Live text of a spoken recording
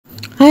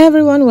Hi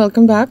everyone,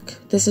 welcome back.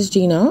 This is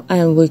Gina. I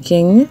am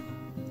working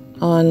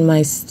on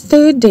my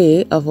third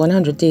day of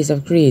 100 days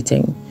of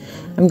creating.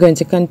 I'm going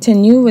to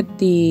continue with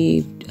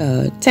the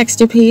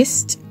texture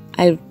paste.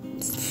 I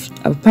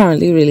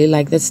apparently really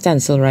like the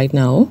stencil right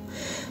now.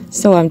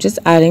 So I'm just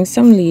adding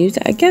some leaves.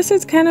 I guess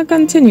it's kind of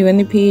continuing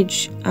the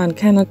page and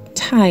kind of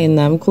tying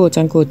them quote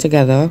unquote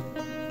together,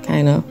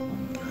 kind of,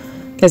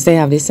 because they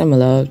have this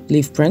similar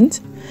leaf print.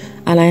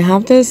 And I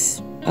have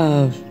this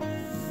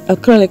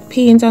acrylic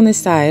paint on the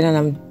side and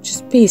I'm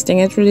just pasting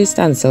it through the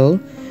stencil.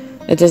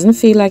 It doesn't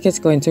feel like it's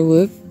going to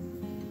work,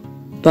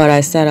 but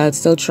I said I'd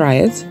still try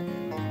it.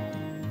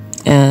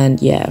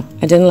 And yeah,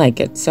 I didn't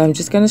like it. So I'm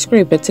just going to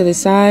scrape it to the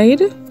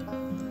side.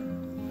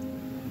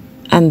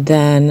 And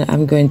then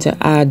I'm going to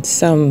add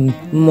some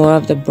more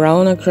of the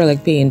brown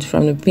acrylic paint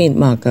from the paint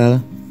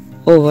marker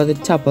over the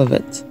top of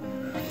it.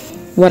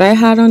 What I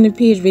had on the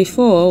page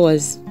before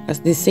was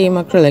the same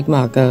acrylic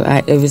marker.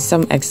 It was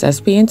some excess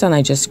paint and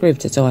I just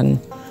scraped it on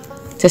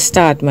to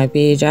start my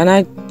page, and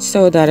I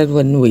saw that it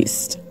wouldn't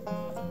waste.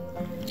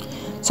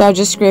 So I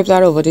just scraped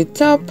that over the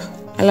top.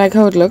 I like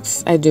how it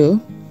looks, I do.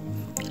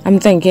 I'm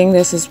thinking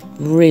this is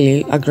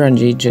really a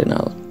grungy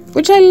journal,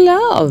 which I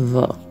love.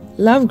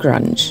 Love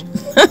grunge.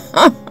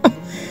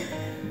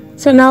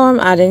 So now I'm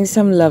adding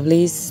some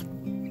lovely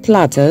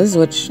splatters,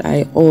 which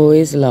I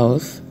always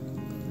love.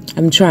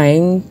 I'm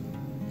trying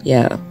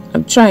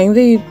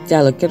the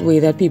delicate way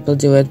that people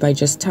do it by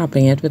just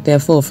tapping it with their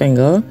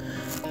forefinger.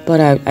 But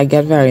I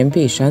get very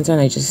impatient and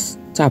I just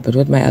tap it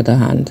with my other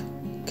hand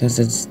because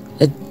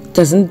it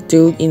doesn't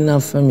do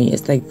enough for me.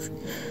 It's like,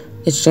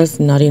 it's just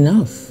not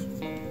enough.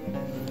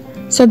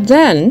 So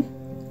then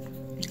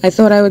I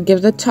thought I would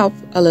give the top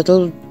a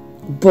little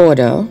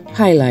border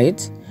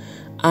highlight,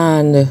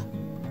 and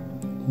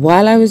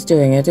while I was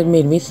doing it, it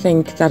made me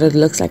think that it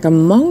looks like a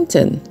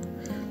mountain.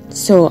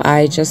 So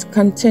I just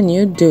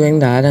continued doing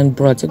that and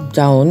brought it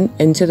down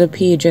into the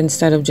page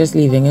instead of just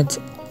leaving it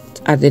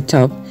at the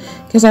top,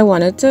 because I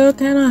wanted to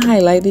kind of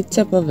highlight the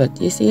tip of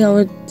it. You see how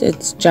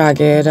it's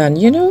jagged, and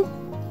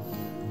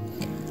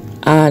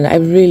and I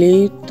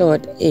really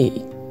thought,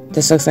 hey,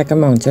 this looks like a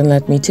mountain,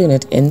 let me turn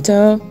it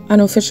into an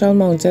official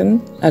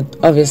mountain,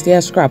 obviously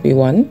a scrappy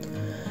one.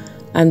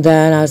 And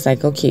then I was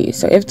like, okay,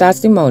 so if that's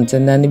the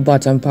mountain, then the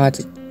bottom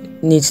part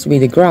needs to be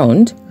the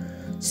ground.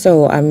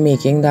 So I'm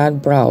making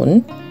that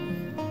brown.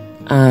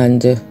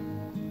 And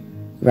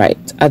right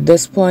at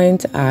this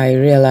point, I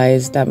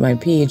realized that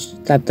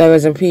that there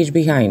was a page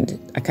behind.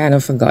 I kind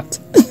of forgot.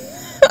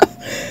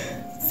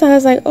 So I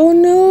was like, oh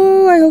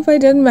no, I hope I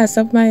didn't mess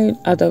up my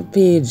other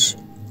page.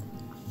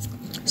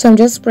 So I'm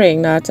just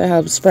spraying that to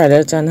help spread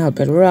it and help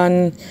it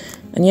run,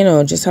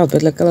 and just help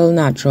it look a little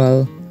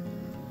natural.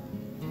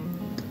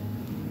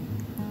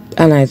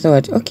 And I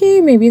thought, okay,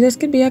 maybe this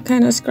could be a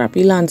kind of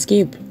scrappy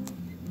landscape,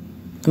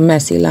 a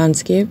messy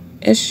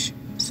landscape-ish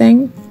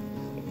thing.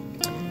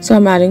 So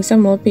I'm adding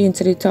some more paint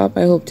to the top.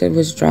 I hoped it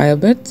was dry a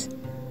bit.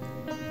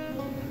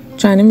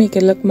 Trying to make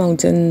it look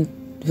mountain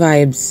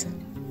vibes.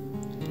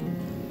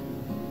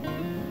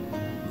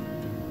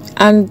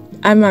 And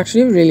I'm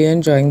actually really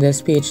enjoying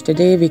this page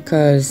today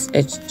because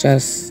it's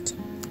just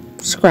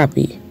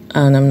scrappy.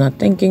 And I'm not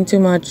thinking too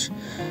much.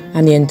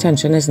 And the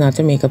intention is not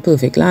to make a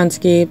perfect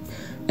landscape.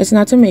 It's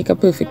not to make a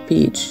perfect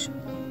page.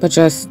 But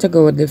just to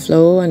go with the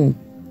flow and,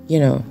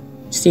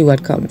 see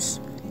what comes.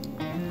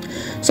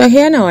 So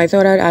here now, I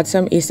thought I'd add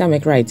some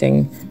asemic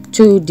writing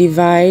to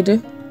divide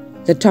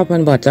the top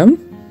and bottom.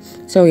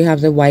 So we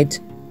have the white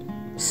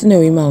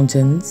snowy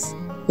mountains,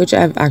 which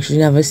I've actually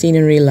never seen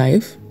in real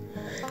life.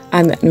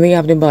 And then we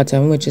have the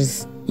bottom, which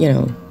is,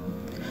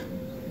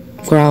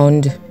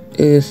 ground,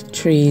 earth,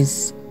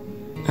 trees,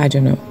 I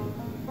don't know.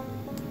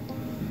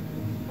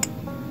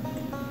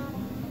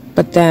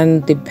 But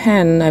then the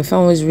pen I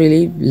found was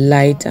really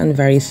light and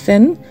very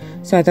thin.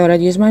 So I thought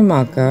I'd use my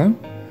marker.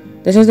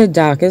 This is the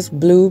darkest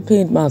blue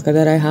paint marker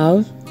that I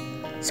have,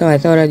 so I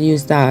thought I'd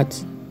use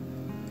that.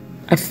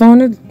 I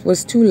found it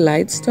was too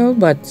light still,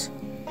 but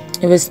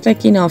it was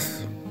thick enough,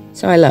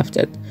 so I left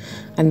it.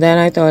 And then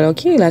I thought,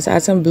 okay, let's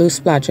add some blue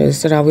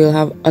splashes so that we'll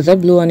have other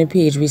blue on the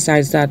page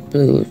besides that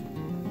blue,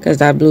 because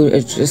that blue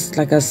is just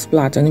like a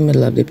splat in the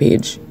middle of the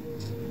page.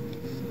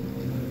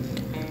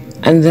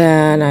 And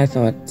then I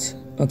thought,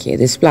 okay,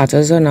 the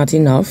splatters are not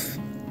enough,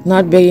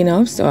 not big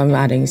enough, so I'm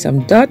adding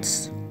some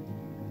dots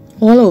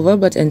all over,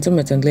 but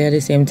intermittently at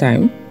the same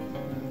time,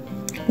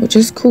 which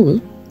is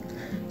cool.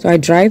 So I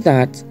dried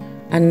that,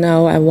 and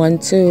now I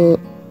want to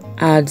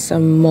add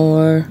some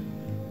more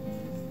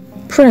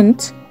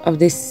print of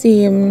the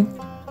same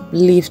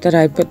leaf that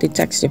I put the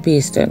texture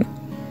paste in.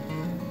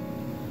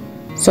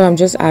 So I'm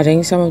just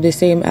adding some of the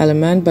same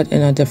element but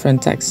in a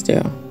different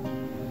texture.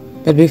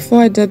 But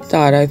before I did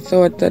that, I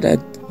thought that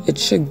it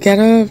should get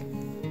a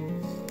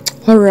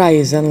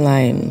horizon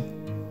line.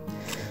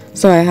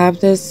 So I have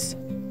this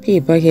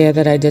paper here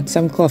that I did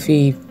some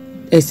coffee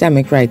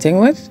asemic writing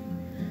with,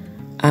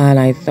 and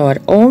I thought,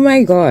 oh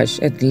my gosh,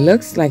 it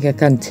looks like a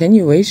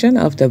continuation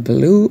of the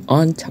blue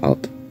on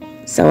top.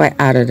 So I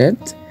added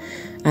it,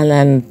 and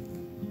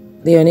then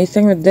The only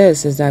thing with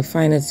this is I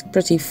find it's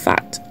pretty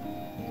fat.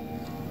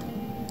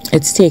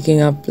 It's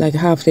taking up like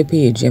half the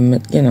page,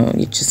 and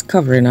you're just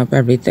covering up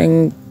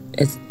everything.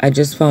 I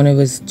just found it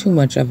was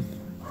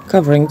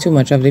covering too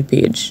much of the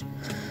page.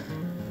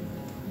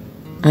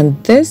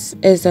 And this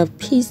is a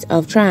piece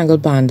of triangle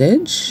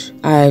bandage.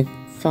 I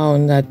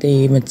found that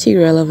the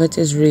material of it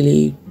is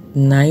really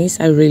nice.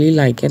 I really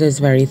like it. It's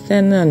very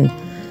thin and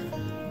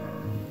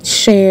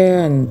sheer,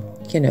 and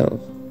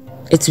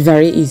it's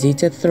very easy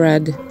to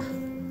thread.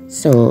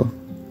 So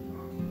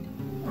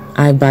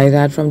I buy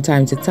that from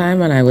time to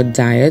time, and I would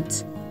dye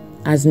it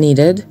as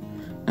needed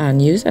and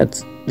use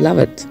it. Love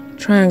it.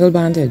 Triangle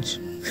bandage.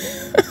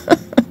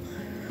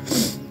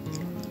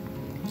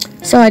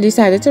 So I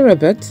decided to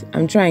rip it.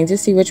 I'm trying to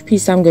see which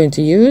piece I'm going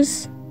to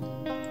use.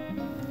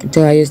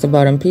 Do I use the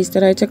bottom piece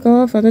that I took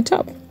off or the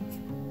top?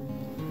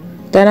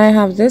 Then I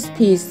have this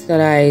piece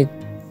that I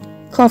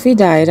coffee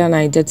dyed and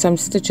I did some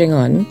stitching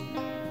on.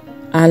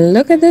 And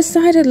look at this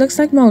side, it looks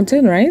like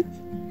mountain, right?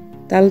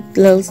 It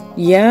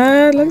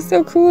looks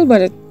so cool,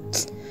 but it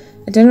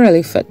didn't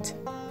really fit.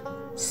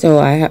 So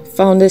I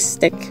found this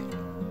stick.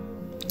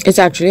 It's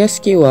actually a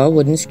skewer,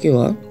 wooden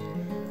skewer.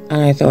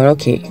 And I thought,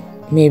 okay,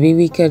 maybe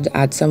we could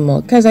add some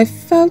more, because I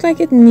felt like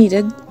it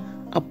needed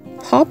a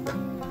pop,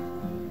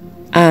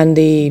 and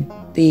the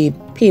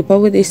paper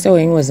with the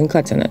sewing wasn't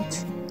cutting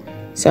it.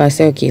 So I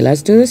said, okay,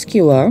 let's do the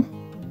skewer.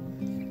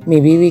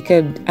 Maybe we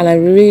could, and I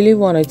really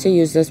wanted to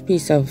use this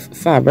piece of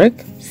fabric,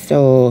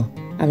 so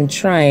I'm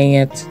trying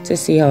it to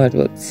see how it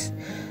works.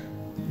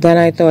 Then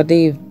I thought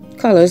the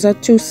colors are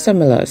too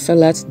similar, so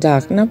let's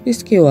darken up the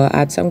skewer,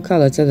 add some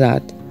color to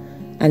that,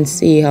 and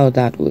see how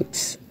that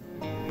works.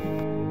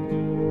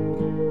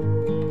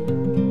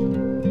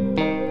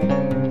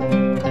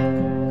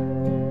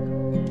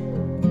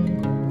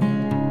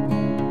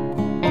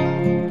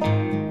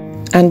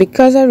 And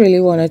because I really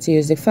wanted to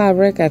use the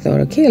fabric, I thought,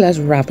 okay, let's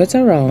wrap it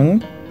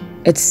around.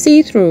 It's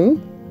see-through,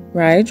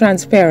 right?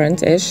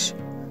 Transparent-ish.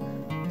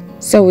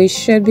 So we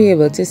should be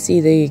able to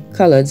see the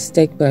colored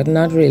stick, but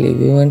not really.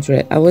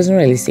 I wasn't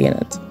really seeing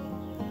it.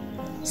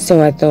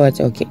 So I thought,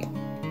 okay,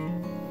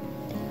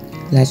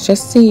 let's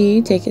just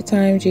see. Take your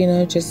time,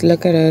 Gina. Just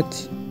look at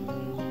it.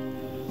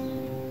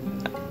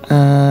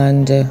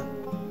 And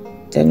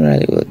didn't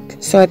really work.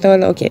 So I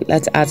thought, okay,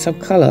 let's add some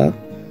color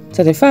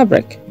to the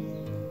fabric.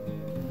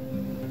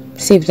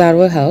 See if that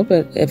will help,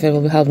 if it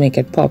will help make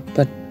it pop.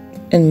 But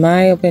in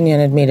my opinion,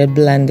 it made it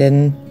blend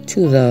in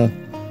to the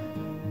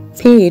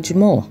page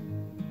more.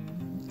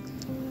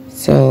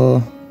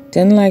 So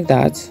didn't like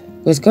that.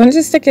 Was going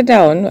to stick it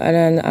down, and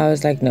then I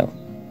was like, no.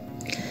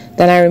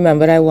 Then I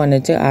remembered I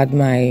wanted to add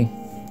my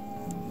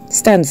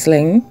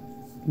stenciling,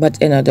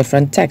 but in a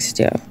different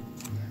texture.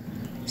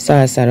 So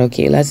I said,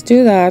 okay, let's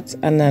do that,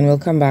 and then we'll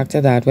come back to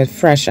that with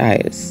fresh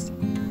eyes.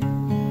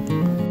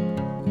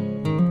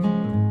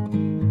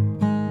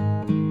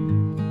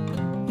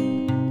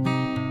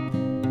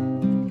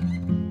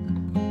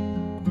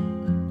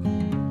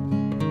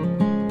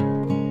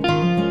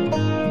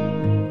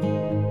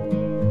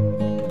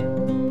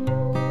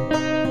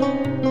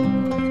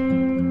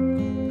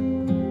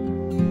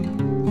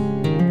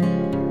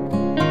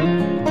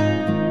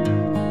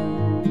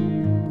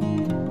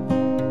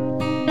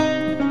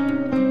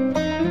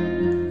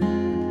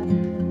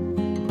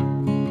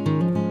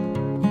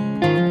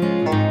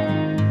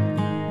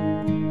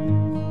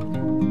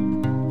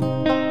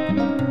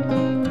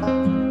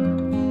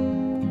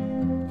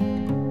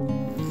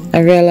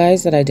 I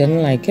realized that I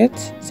didn't like it,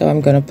 so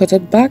I'm going to put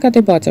it back at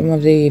the bottom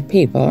of the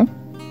paper.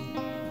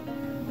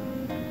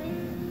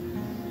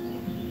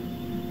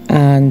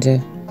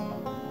 And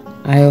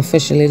I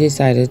officially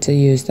decided to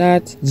use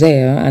that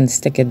there and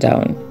stick it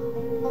down.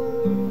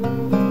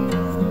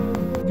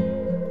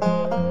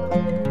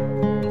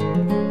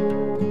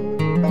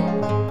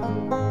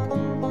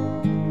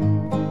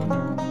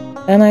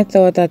 And I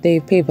thought that the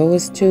paper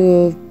was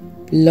too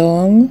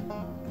long.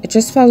 It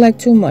just felt like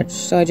too much,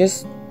 so I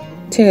just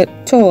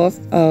tore off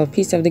a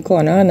piece of the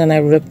corner, and then I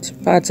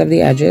ripped parts of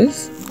the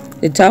edges,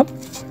 the top,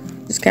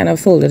 just kind of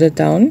folded it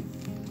down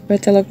for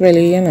it to look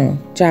really,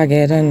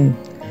 jagged and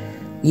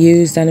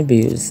used and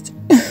abused.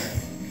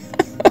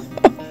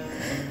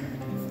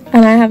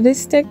 And I have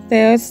this stick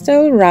there, it's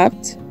still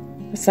wrapped.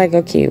 It's like,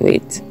 okay,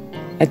 wait,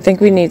 I think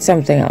we need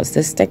something else.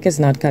 This stick is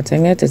not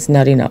cutting it, it's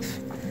not enough.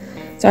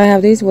 So I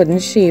have these wooden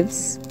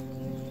shapes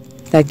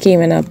that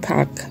came in a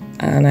pack,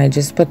 and I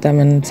just put them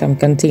in some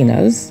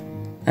containers.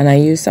 And I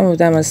use some of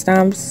them as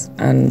stamps,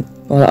 and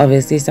well,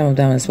 obviously some of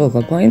them as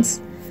focal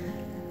points.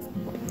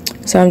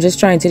 So I'm just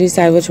trying to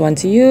decide which one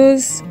to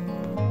use.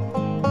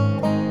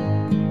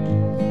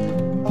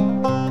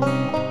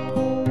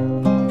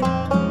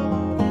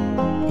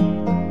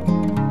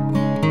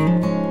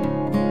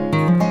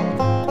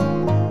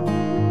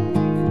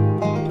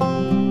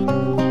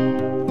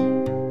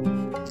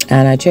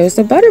 And I chose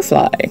the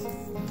butterfly,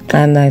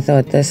 and I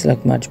thought this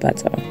looked much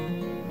better.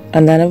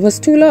 And then it was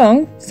too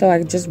long, so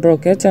I just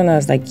broke it, and I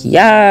was like,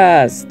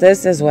 yes,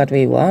 this is what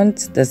we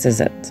want. This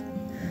is it.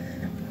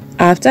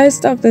 After I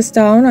stuck this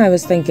down, I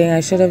was thinking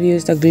I should have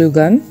used a glue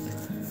gun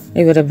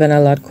it would have been a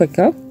lot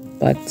quicker,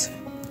 but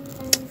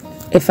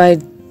if I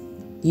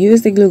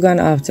used the glue gun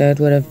after, it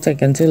would have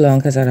taken too long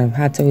because I'd have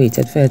had to wait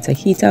for it to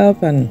heat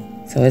up, and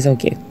so it's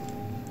okay.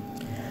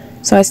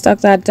 So I stuck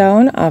that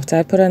down after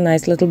I put a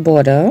nice little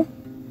border,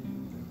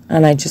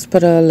 and I just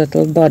put a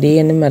little body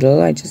in the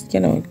middle. I just,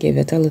 gave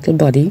it a little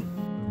body.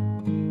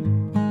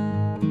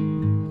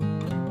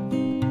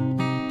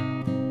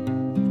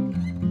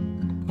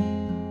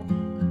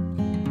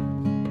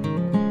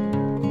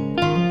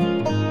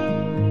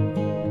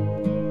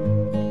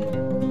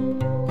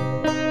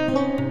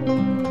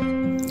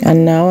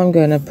 And now I'm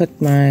going to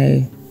put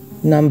my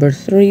number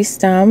 3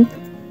 stamp.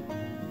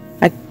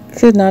 I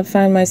could not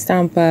find my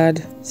stamp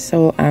pad,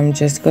 so I'm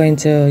just going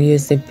to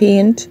use the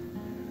paint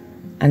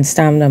and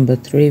stamp number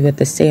 3 with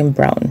the same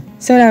brown.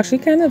 So it actually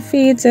kind of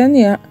fades in,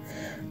 yeah.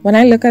 When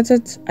I look at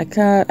it, I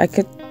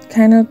could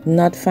kind of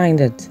not find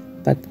it,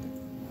 but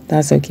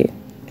that's okay.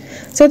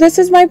 So this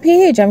is my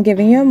page. I'm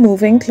giving you a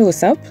moving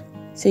close-up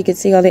so you can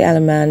see all the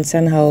elements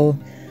and how,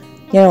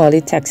 all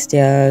the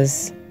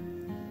textures.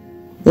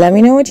 Let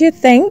me know what you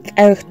think.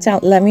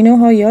 Let me know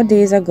how your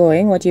days are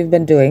going, what you've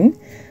been doing,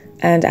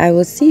 and I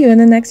will see you in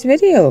the next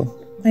video.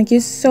 Thank you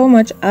so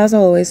much as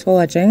always for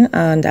watching,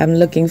 and I'm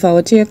looking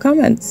forward to your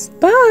comments.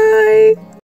 Bye!